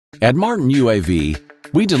At Martin UAV,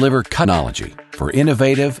 we deliver technology for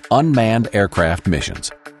innovative unmanned aircraft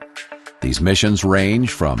missions. These missions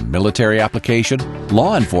range from military application,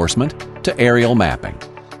 law enforcement, to aerial mapping.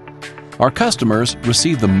 Our customers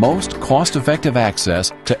receive the most cost-effective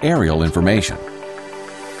access to aerial information.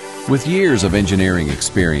 With years of engineering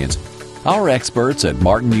experience, our experts at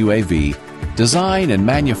Martin UAV design and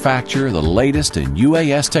manufacture the latest in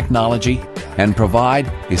UAS technology and provide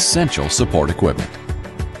essential support equipment.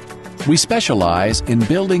 We specialize in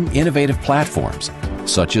building innovative platforms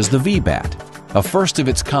such as the VBAT, a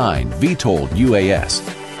first-of-its-kind VTOL UAS,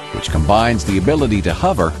 which combines the ability to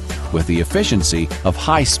hover with the efficiency of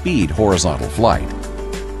high-speed horizontal flight.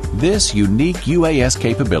 This unique UAS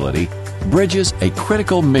capability bridges a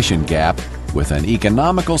critical mission gap with an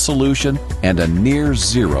economical solution and a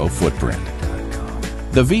near-zero footprint.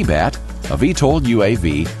 The VBAT, a VTOL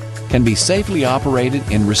UAV, can be safely operated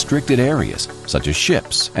in restricted areas such as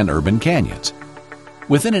ships and urban canyons.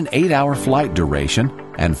 Within an 8-hour flight duration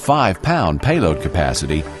and 5-pound payload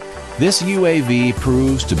capacity, this UAV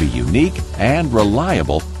proves to be unique and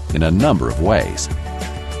reliable in a number of ways.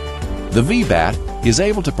 The VBAT is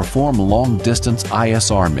able to perform long-distance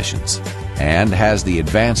ISR missions and has the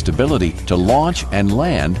advanced ability to launch and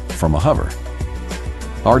land from a hover.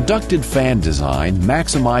 Our ducted fan design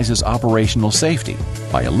maximizes operational safety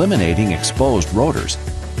by eliminating exposed rotors,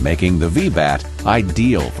 making the VBAT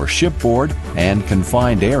ideal for shipboard and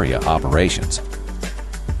confined area operations.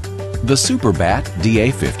 The SuperBat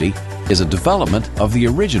DA50 is a development of the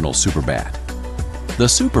original SuperBat. The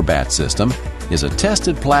SuperBat system is a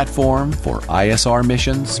tested platform for ISR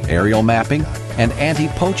missions, aerial mapping, and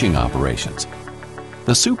anti-poaching operations.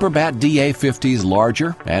 The SuperBat DA50's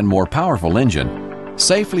larger and more powerful engine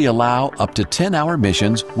safely allow up to 10-hour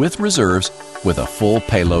missions with reserves with a full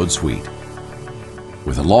payload suite.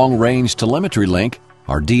 With a long-range telemetry link,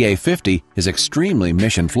 our DA50 is extremely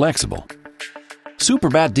mission flexible.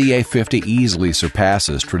 SuperBat DA50 easily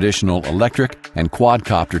surpasses traditional electric and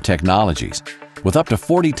quadcopter technologies with up to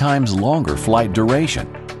 40 times longer flight duration,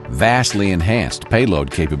 vastly enhanced payload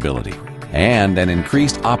capability, and an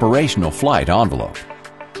increased operational flight envelope.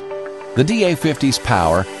 The DA50's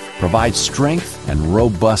power provides strength and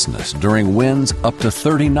robustness during winds up to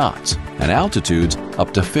 30 knots and altitudes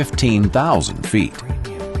up to 15,000 feet.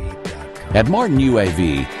 At Martin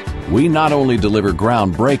UAV, we not only deliver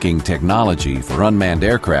groundbreaking technology for unmanned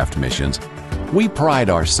aircraft missions, we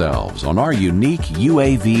pride ourselves on our unique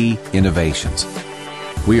UAV innovations.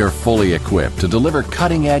 We are fully equipped to deliver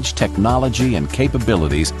cutting-edge technology and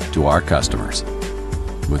capabilities to our customers.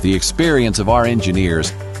 With the experience of our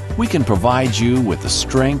engineers, we can provide you with the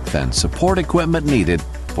strength and support equipment needed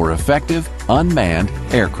for effective unmanned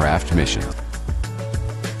aircraft missions.